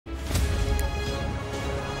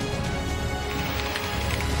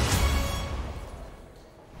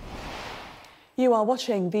You are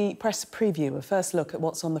watching the press preview, a first look at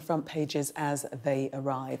what's on the front pages as they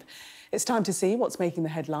arrive. It's time to see what's making the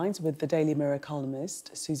headlines with the Daily Mirror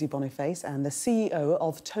columnist, Susie Boniface, and the CEO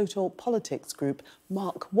of Total Politics Group,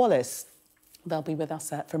 Mark Wallace. They'll be with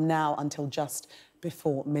us from now until just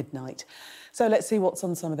before midnight. So let's see what's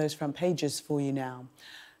on some of those front pages for you now.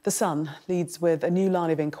 The Sun leads with a new line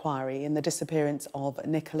of inquiry in the disappearance of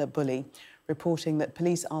Nicola Bulley, reporting that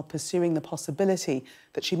police are pursuing the possibility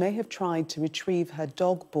that she may have tried to retrieve her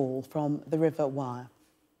dog ball from the River Wye.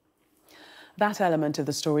 That element of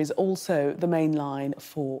the story is also the main line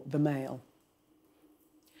for the Mail.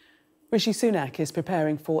 Rishi Sunak is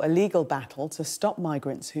preparing for a legal battle to stop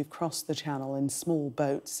migrants who've crossed the Channel in small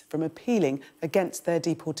boats from appealing against their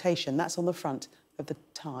deportation. That's on the front of the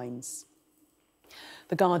Times.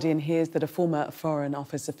 The Guardian hears that a former Foreign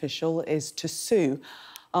Office official is to sue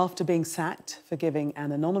after being sacked for giving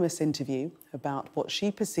an anonymous interview about what she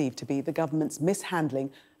perceived to be the government's mishandling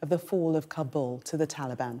of the fall of Kabul to the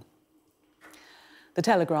Taliban. The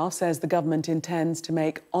Telegraph says the government intends to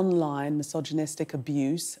make online misogynistic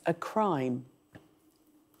abuse a crime.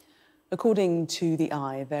 According to the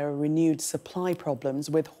Eye, there are renewed supply problems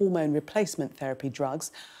with hormone replacement therapy drugs,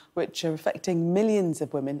 which are affecting millions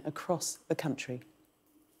of women across the country.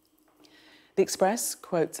 The Express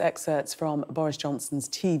quotes excerpts from Boris Johnson's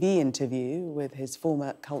TV interview with his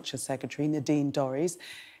former Culture Secretary, Nadine Dorries,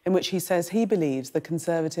 in which he says he believes the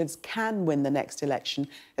Conservatives can win the next election,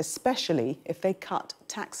 especially if they cut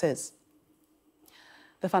taxes.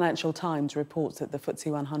 The Financial Times reports that the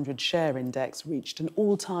FTSE 100 share index reached an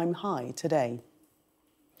all-time high today.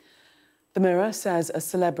 The Mirror says a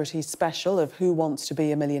celebrity special of Who Wants to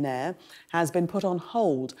Be a Millionaire has been put on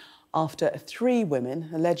hold after 3 women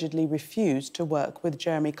allegedly refused to work with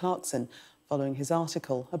Jeremy Clarkson following his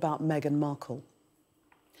article about Meghan Markle.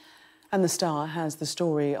 And The Star has the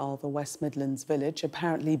story of a West Midlands village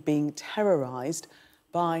apparently being terrorised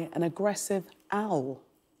by an aggressive owl.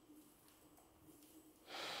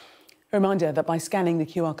 A reminder that by scanning the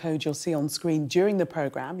QR code you'll see on screen during the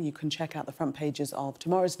programme, you can check out the front pages of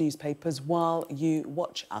tomorrow's newspapers while you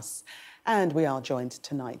watch us. And we are joined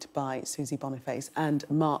tonight by Susie Boniface and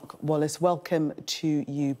Mark Wallace. Welcome to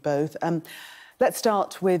you both. Let's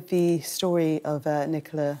start with the story of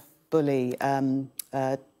Nicola Bulley.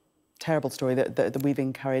 Terrible story that we've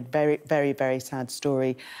encouraged. Very, very, very sad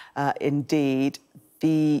story indeed.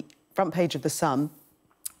 The front page of The Sun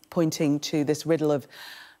pointing to this riddle of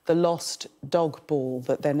the lost dog ball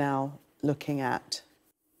that they're now looking at.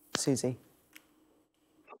 Susie.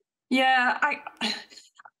 Yeah,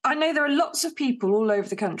 I know there are lots of people all over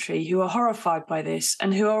the country who are horrified by this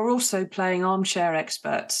and who are also playing armchair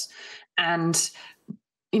experts and,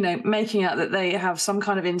 you know, making out that they have some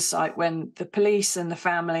kind of insight when the police and the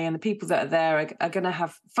family and the people that are there are going to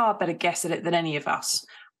have far better guess at it than any of us.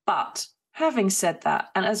 But having said that,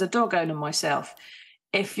 and as a dog owner myself,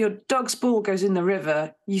 if your dog's ball goes in the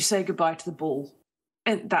river, you say goodbye to the ball.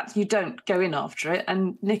 And that you don't go in after it.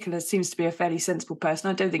 And Nicola seems to be a fairly sensible person.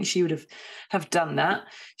 I don't think she would have done that.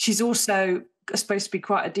 She's also supposed to be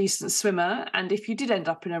quite a decent swimmer. And if you did end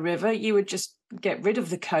up in a river, you would just get rid of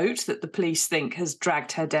the coat that the police think has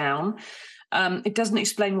dragged her down. It doesn't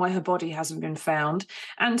explain why her body hasn't been found.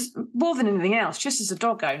 And more than anything else, just as a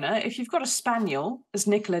dog owner, if you've got a spaniel, as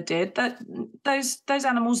Nicola did, those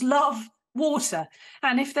animals love water,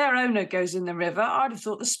 and if their owner goes in the river, I'd have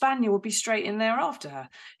thought the spaniel would be straight in there after her.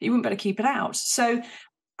 You wouldn't better keep it out. So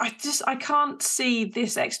I can't see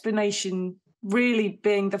this explanation really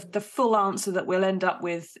being the full answer that we'll end up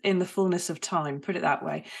with in the fullness of time, put it that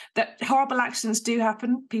way. That horrible accidents do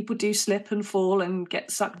happen. People do slip and fall and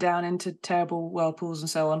get sucked down into terrible whirlpools and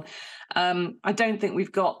so on. I don't think we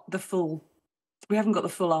haven't got the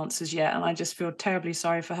full answers yet, and I just feel terribly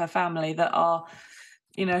sorry for her family that are,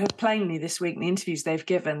 you know, plainly this week, in the interviews they've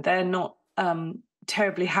given, they're not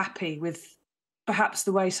terribly happy with perhaps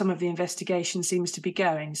the way some of the investigation seems to be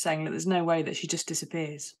going, saying that there's no way that she just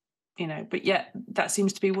disappears, you know. But yet that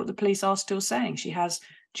seems to be what the police are still saying. She has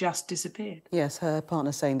just disappeared. Yes, her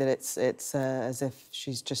partner's saying that it's as if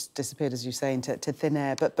she's just disappeared, as you say, into thin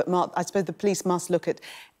air. But Mark, I suppose the police must look at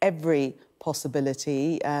every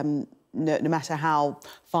possibility, no matter how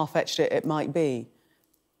far-fetched it might be.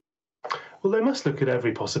 Well, they must look at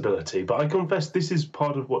every possibility, but I confess this is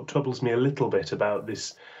part of what troubles me a little bit about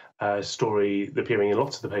this story appearing in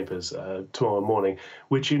lots of the papers tomorrow morning,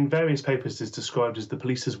 which in various papers is described as the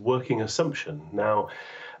police's working assumption. Now,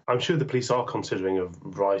 I'm sure the police are considering a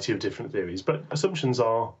variety of different theories, but assumptions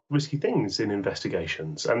are risky things in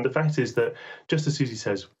investigations. And the fact is that, just as Susie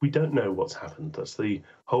says, we don't know what's happened. That's the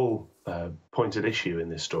whole point at issue in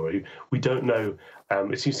this story. We don't know.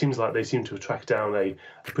 It seems like they seem to have tracked down a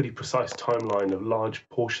pretty precise timeline of large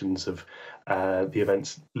portions of the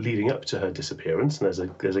events leading up to her disappearance, and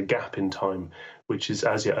there's a gap in time which is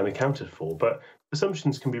as yet unaccounted for. But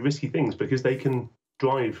assumptions can be risky things because they can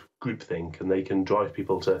drive groupthink and they can drive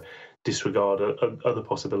people to disregard other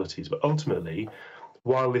possibilities. But ultimately,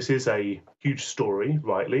 while this is a huge story,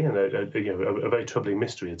 rightly, and a very troubling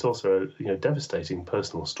mystery, it's also a devastating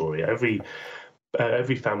personal story. Every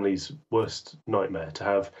family's worst nightmare to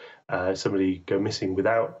have somebody go missing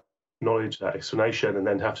without knowledge, that explanation, and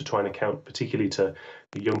then have to try and account particularly to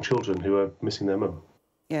young children who are missing their mum.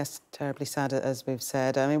 Yes, terribly sad, as we've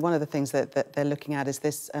said. I mean, one of the things that they're looking at is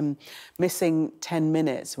this missing 10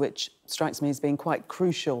 minutes, which strikes me as being quite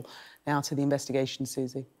crucial now to the investigation,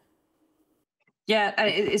 Susie. Yeah, and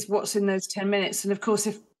it is what's in those 10 minutes. And of course,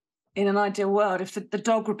 if in an ideal world, if the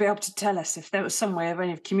dog would be able to tell us if there was some way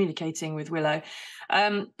of communicating with Willow.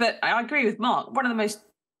 But I agree with Mark. One of the most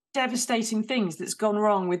devastating things that's gone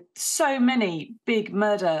wrong with so many big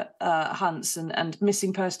murder hunts and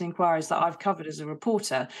missing person inquiries that I've covered as a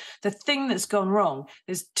reporter, the thing that's gone wrong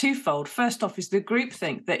is twofold. First off is the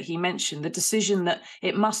groupthink that he mentioned, the decision that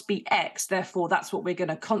it must be X, therefore that's what we're going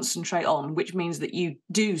to concentrate on, which means that you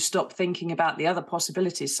do stop thinking about the other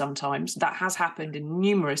possibilities sometimes. That has happened in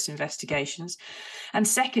numerous investigations. And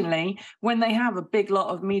secondly, when they have a big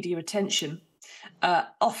lot of media attention,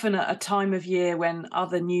 often at a time of year when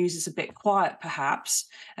other news is a bit quiet, perhaps,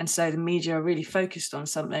 and so the media are really focused on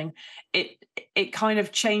something, it kind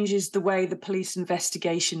of changes the way the police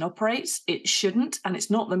investigation operates. It shouldn't, and it's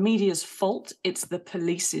not the media's fault, it's the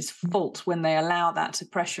police's fault when they allow that to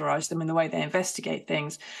pressurise them in the way they investigate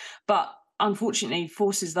things. But unfortunately,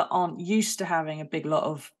 forces that aren't used to having a big lot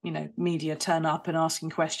of media turn up and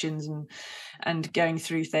asking questions and going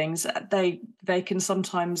through things, they can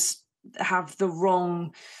sometimes have the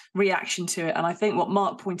wrong reaction to it. And I think what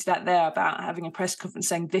Mark pointed out there about having a press conference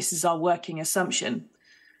saying this is our working assumption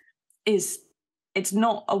is it's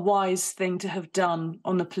not a wise thing to have done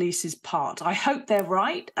on the police's part. I hope they're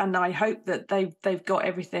right, and I hope that they've got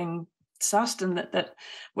everything sussed and that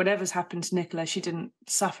whatever's happened to Nicola, she didn't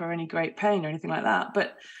suffer any great pain or anything like that.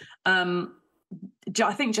 But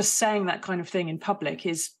I think just saying that kind of thing in public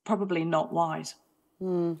is probably not wise.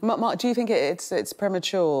 Mark, do you think it's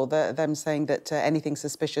premature, them saying that anything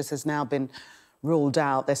suspicious has now been ruled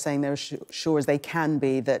out? They're saying they're as sure as they can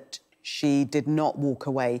be that she did not walk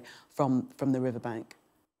away from the riverbank.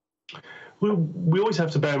 We always have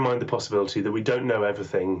to bear in mind the possibility that we don't know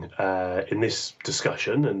everything in this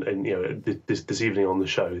discussion and this evening on the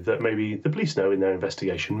show, that maybe the police know in their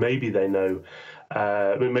investigation. Maybe they know,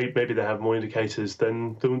 maybe they have more indicators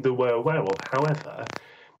than we're aware of. However,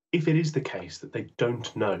 if it is the case that they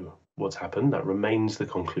don't know what's happened, that remains the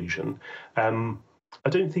conclusion, I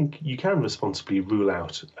don't think you can responsibly rule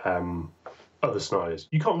out other scenarios.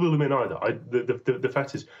 You can't rule them in either. The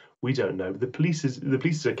fact is, we don't know. The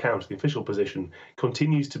police's account, the official position,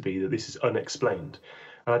 continues to be that this is unexplained.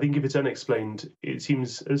 And I think if it's unexplained, it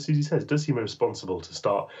seems, as Susie says, it does seem irresponsible to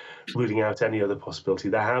start ruling out any other possibility.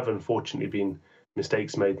 There have, unfortunately, been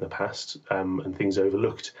mistakes made in the past and things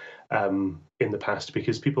overlooked in the past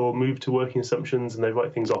because people move to working assumptions and they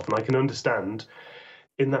write things off. And I can understand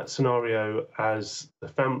in that scenario, as the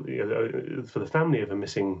family, for the family of a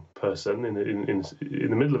missing person in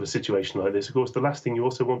the middle of a situation like this, of course, the last thing you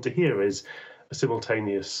also want to hear is a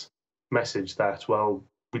simultaneous message that, well,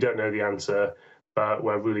 we don't know the answer, but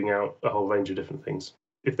we're ruling out a whole range of different things.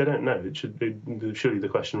 If they don't know, surely the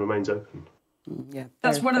question remains open. Yeah,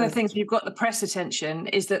 that's one of the things. You've got the press attention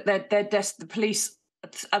is that the police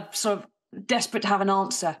are sort of desperate to have an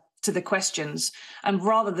answer to the questions, and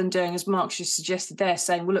rather than doing as Mark just suggested, they're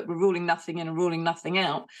saying, "Well, look, we're ruling nothing in and ruling nothing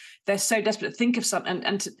out." They're so desperate to think of something,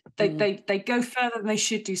 and they go further than they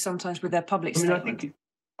should do sometimes with their public statement.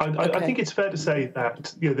 I think it's fair to say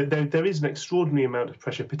that there is an extraordinary amount of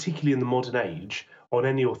pressure, particularly in the modern age, on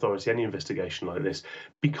any authority, any investigation like this,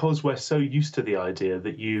 because we're so used to the idea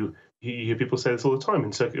that you hear people say this all the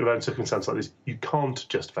time around circumstances like this, you can't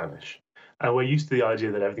just vanish. And we're used to the idea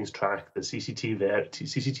that everything's tracked, there's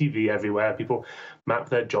CCTV everywhere, people map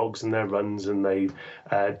their jogs and their runs and they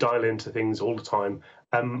dial into things all the time.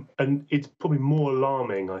 And it's probably more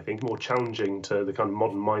alarming, I think, more challenging to the kind of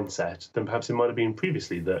modern mindset than perhaps it might have been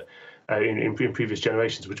previously, that in previous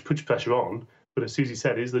generations, which puts pressure on, But as Susie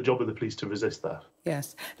said, it is the job of the police to resist that.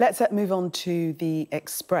 Yes. Let's move on to the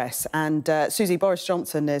Express. And Susie, Boris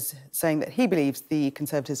Johnson is saying that he believes the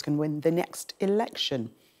Conservatives can win the next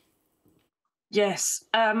election. Yes.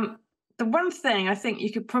 The one thing I think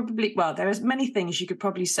you could probably, well, there is many things you could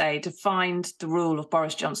probably say to find the rule of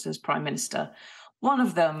Boris Johnson as Prime Minister. One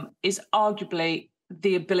of them is arguably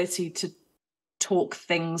the ability to talk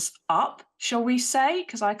things up, shall we say,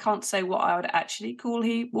 because I can't say what I would actually call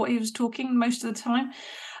what he was talking most of the time.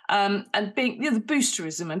 And being, the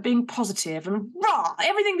boosterism and being positive and rah,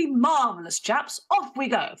 everything be marvellous, chaps, off we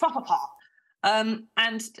go, fa fa fa.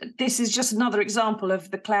 And this is just another example of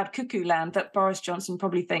the cloud cuckoo land that Boris Johnson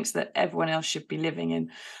probably thinks that everyone else should be living in.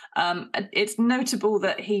 It's notable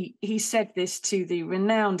that he said this to the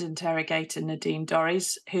renowned interrogator Nadine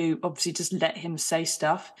Dorries, who obviously just let him say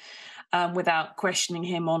stuff without questioning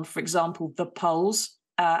him on, for example, the polls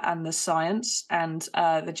and the science and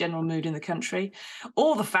the general mood in the country,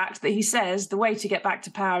 or the fact that he says the way to get back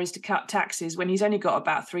to power is to cut taxes when he's only got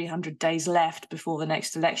about 300 days left before the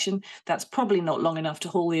next election. That's probably not long enough to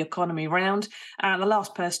haul the economy round. And the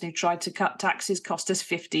last person who tried to cut taxes cost us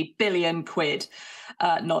 50 billion quid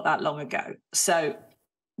not that long ago. So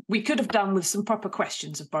we could have done with some proper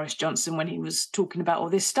questions of Boris Johnson when he was talking about all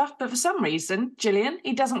this stuff. But for some reason, Gillian,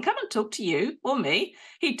 he doesn't come and talk to you or me.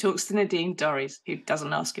 He talks to Nadine Dorries, who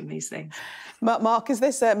doesn't ask him these things. Mark, is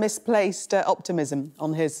this misplaced optimism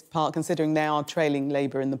on his part, considering they are trailing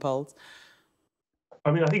Labour in the polls? I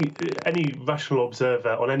mean, I think any rational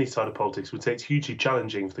observer on any side of politics would say it's hugely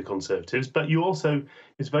challenging for the Conservatives, but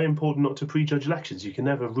it's very important not to prejudge elections. You can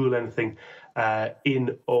never rule anything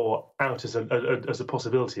in or out as a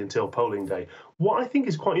possibility until polling day. What I think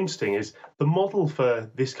is quite interesting is the model for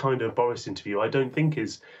this kind of Boris interview, I don't think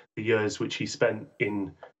is the years which he spent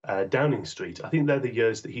in Downing Street. I think they're the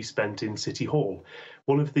years that he spent in City Hall.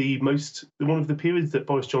 One of the periods that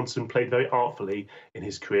Boris Johnson played very artfully in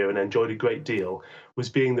his career and enjoyed a great deal was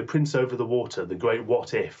being the prince over the water, the great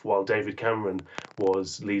what if, while David Cameron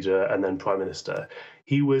was leader and then Prime Minister.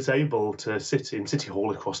 He was able to sit in City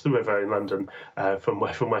Hall across the river in London from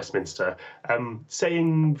Westminster,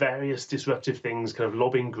 saying various disruptive things, kind of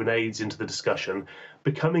lobbing grenades into the discussion,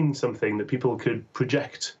 becoming something that people could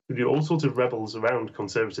project. All sorts of rebels around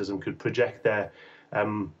conservatism could project their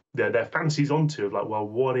fancies onto, of like, well,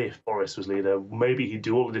 what if Boris was leader? Maybe he'd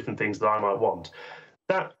do all the different things that I might want.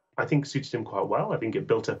 That, I think, suited him quite well. I think it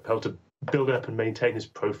helped to build up and maintain his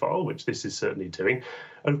profile, which this is certainly doing.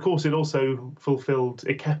 And of course, it also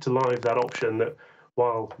it kept alive that option that,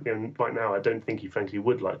 while right now I don't think he frankly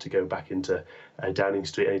would like to go back into Downing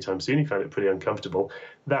Street anytime soon. He found it pretty uncomfortable.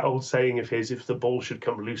 That old saying of his, if the ball should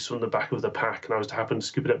come loose from the back of the pack and I was to happen to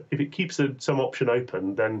scoop it up, if it keeps some option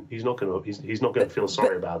open, then he's not going to feel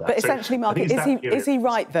sorry about that. But essentially, Mark, is he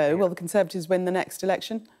right though? Will the Conservatives win the next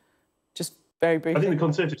election? Just very briefly. I think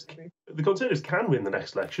the Conservatives can win the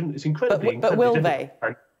next election. It's incredibly. But will they?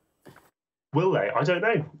 Will they? I don't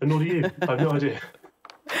know. And nor do you. I have no idea.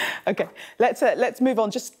 OK, let's move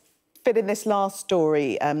on. Just fit in this last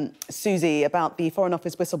story, Susie, about the Foreign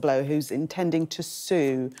Office whistleblower who's intending to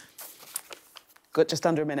sue. Got just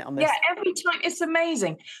under a minute on this. Yeah, every time. It's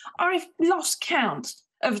amazing. I've lost count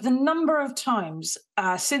of the number of times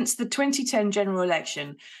since the 2010 general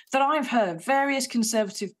election that I've heard various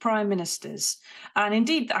Conservative prime ministers, and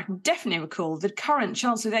indeed I can definitely recall the current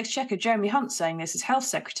Chancellor of the Exchequer, Jeremy Hunt, saying this as Health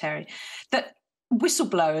Secretary, that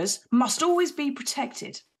whistleblowers must always be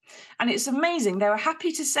protected. And it's amazing. They were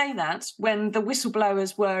happy to say that when the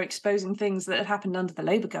whistleblowers were exposing things that had happened under the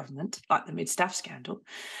Labour government, like the mid-staff scandal,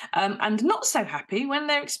 and not so happy when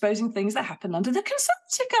they're exposing things that happened under the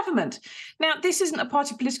Conservative government. Now, this isn't a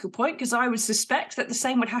party political point, because I would suspect that the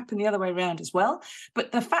same would happen the other way around as well.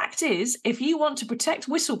 But the fact is, if you want to protect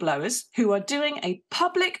whistleblowers who are doing a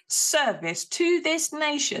public service to this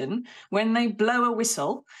nation when they blow a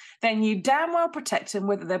whistle, then you damn well protect them,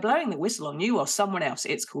 whether they're blowing the whistle on you or someone else.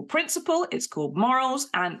 It's called principle, it's called morals,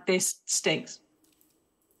 and this stinks.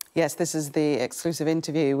 Yes, this is the exclusive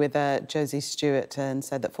interview with Josie Stewart, and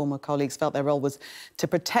said that former colleagues felt their role was to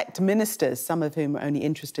protect ministers, some of whom are only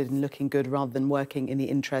interested in looking good rather than working in the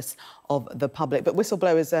interests of the public. But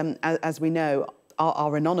whistleblowers, as we know,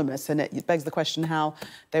 are anonymous, and it begs the question how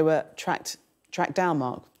they were tracked down,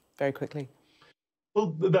 Mark, very quickly.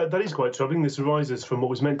 Well, that is quite troubling. This arises from what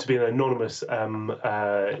was meant to be an anonymous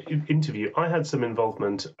interview. I had some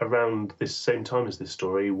involvement around this same time as this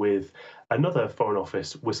story with another Foreign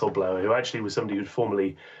Office whistleblower who actually was somebody who'd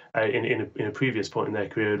formerly, in a previous point in their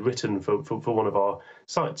career, had written for one of our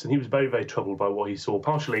sites. And he was very, very troubled by what he saw,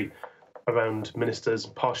 partially around ministers,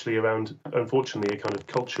 partially around, unfortunately, a kind of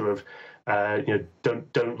culture of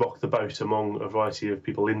don't rock the boat among a variety of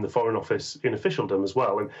people in the Foreign Office, in officialdom as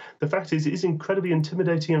well. And the fact is, it is an incredibly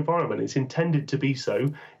intimidating environment. It's intended to be so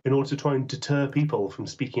in order to try and deter people from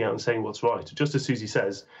speaking out and saying what's right. Just as Susie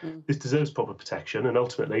says, this deserves proper protection, and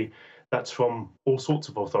ultimately that's from all sorts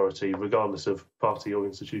of authority, regardless of party or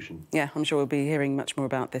institution. Yeah, I'm sure we'll be hearing much more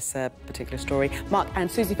about this particular story. Mark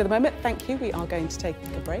and Susie, for the moment, thank you. We are going to take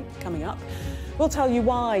a break. Coming up, we'll tell you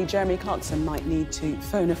why Jeremy Clarkson might need to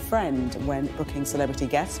phone a friend when booking celebrity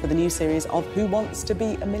guests for the new series of Who Wants to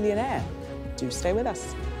Be a Millionaire. Do stay with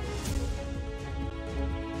us.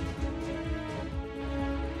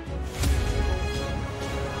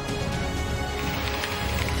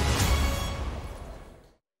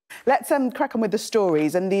 Let's crack on with the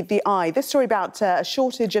stories and the eye. This story about a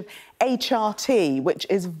shortage of HRT, which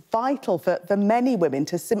is vital for many women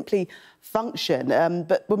to simply function.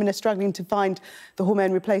 But women are struggling to find the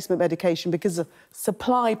hormone replacement medication because of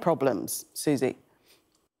supply problems. Susie.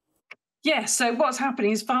 Yeah, so what's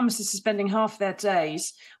happening is pharmacists are spending half their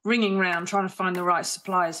days ringing around trying to find the right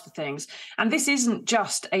suppliers for things. And this isn't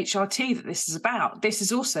just HRT that this is about. This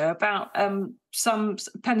is also about some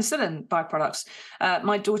penicillin byproducts.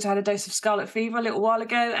 My daughter had a dose of scarlet fever a little while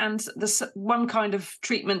ago, and the one kind of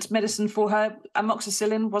treatment medicine for her,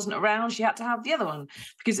 amoxicillin, wasn't around. She had to have the other one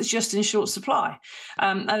because it's just in short supply.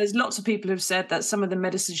 And there's lots of people who've said that some of the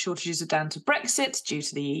medicine shortages are down to Brexit, due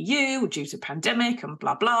to the EU, due to pandemic and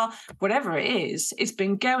blah, blah. Whatever it is, it's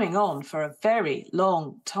been going on for a very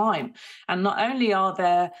long time. And not only are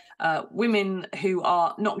there women who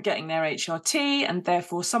are not getting their HRT, and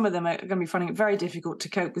therefore some of them are going to be finding it very difficult to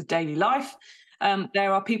cope with daily life.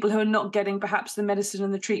 There are people who are not getting perhaps the medicine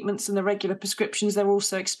and the treatments and the regular prescriptions they're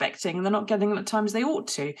also expecting, and they're not getting them at times they ought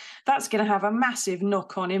to. That's going to have a massive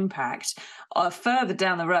knock-on impact further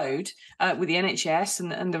down the road with the NHS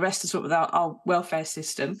and the rest of sort of our welfare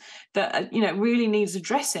system that really needs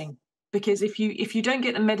addressing. Because if you don't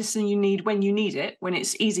get the medicine you need when you need it, when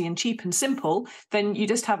it's easy and cheap and simple, then you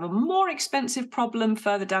just have a more expensive problem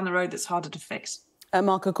further down the road that's harder to fix.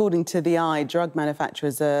 Mark, according to the Eye, drug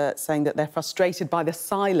manufacturers are saying that they're frustrated by the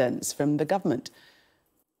silence from the government.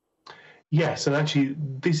 Yes, and actually,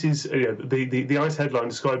 this is the Eye's headline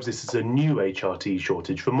describes this as a new HRT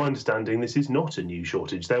shortage. From my understanding, this is not a new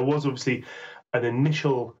shortage. There was obviously an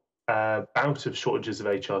initial bout of shortages of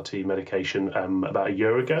HRT medication about a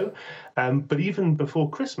year ago, but even before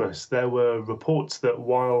Christmas, there were reports that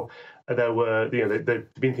while there were,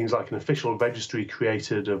 there've been things like an official registry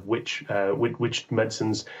created of which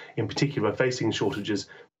medicines in particular are facing shortages.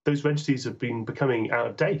 Those registries have been becoming out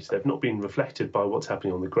of date. They've not been reflected by what's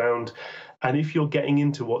happening on the ground. And if you're getting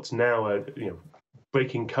into what's now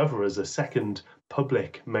breaking cover as a second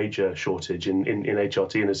public major shortage in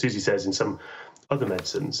HRT, and as Susie says, in some other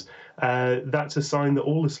medicines, that's a sign that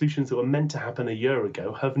all the solutions that were meant to happen a year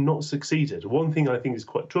ago have not succeeded. One thing I think is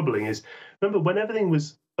quite troubling is, remember, when everything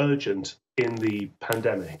was urgent in the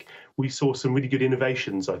pandemic, we saw some really good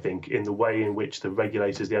innovations, I think, in the way in which the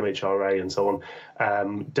regulators, the MHRA and so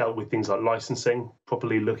on, dealt with things like licensing,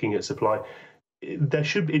 properly looking at supply. It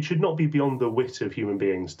should not be beyond the wit of human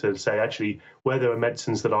beings to say, actually, where there are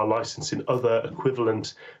medicines that are licensed in other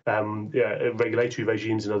equivalent regulatory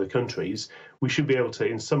regimes in other countries, we should be able to,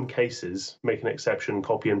 in some cases, make an exception,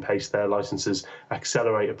 copy and paste their licenses,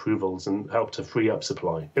 accelerate approvals and help to free up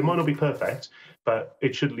supply. It might not be perfect, but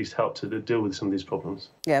it should at least help to deal with some of these problems.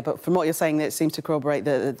 Yeah, but from what you're saying, it seems to corroborate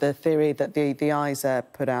the theory that the Eyes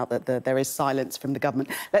put out, that there is silence from the government.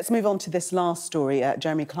 Let's move on to this last story.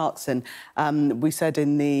 Jeremy Clarkson, we said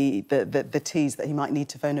in the tease that he might need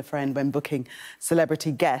to phone a friend when booking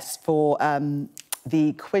celebrity guests for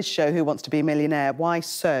the quiz show Who Wants to Be a Millionaire. Why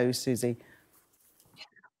so, Susie?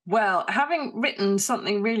 Well, having written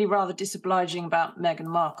something really rather disobliging about Meghan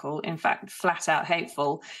Markle, in fact, flat out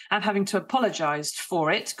hateful, and having to apologise for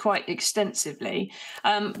it quite extensively,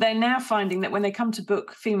 they're now finding that when they come to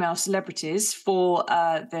book female celebrities for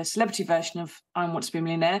the celebrity version of I Want to Be a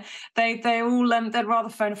Millionaire, they'd rather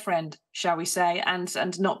phone a friend, shall we say,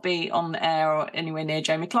 and not be on the air or anywhere near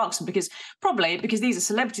Jeremy Clarkson, because these are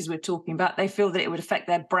celebrities we're talking about, they feel that it would affect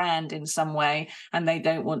their brand in some way, and they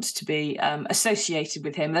don't want to be associated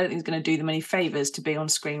with him. They don't think it's going to do them any favours to be on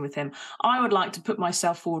screen with him. I would like to put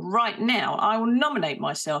myself forward right now. I will nominate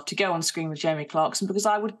myself to go on screen with Jeremy Clarkson because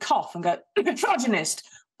I would cough and go, misogynist,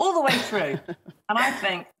 all the way through. And I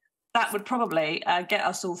think that would probably get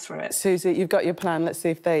us all through it. Susie, you've got your plan. Let's see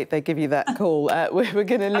if they give you that call. We're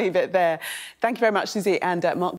going to leave it there. Thank you very much, Susie and Mark.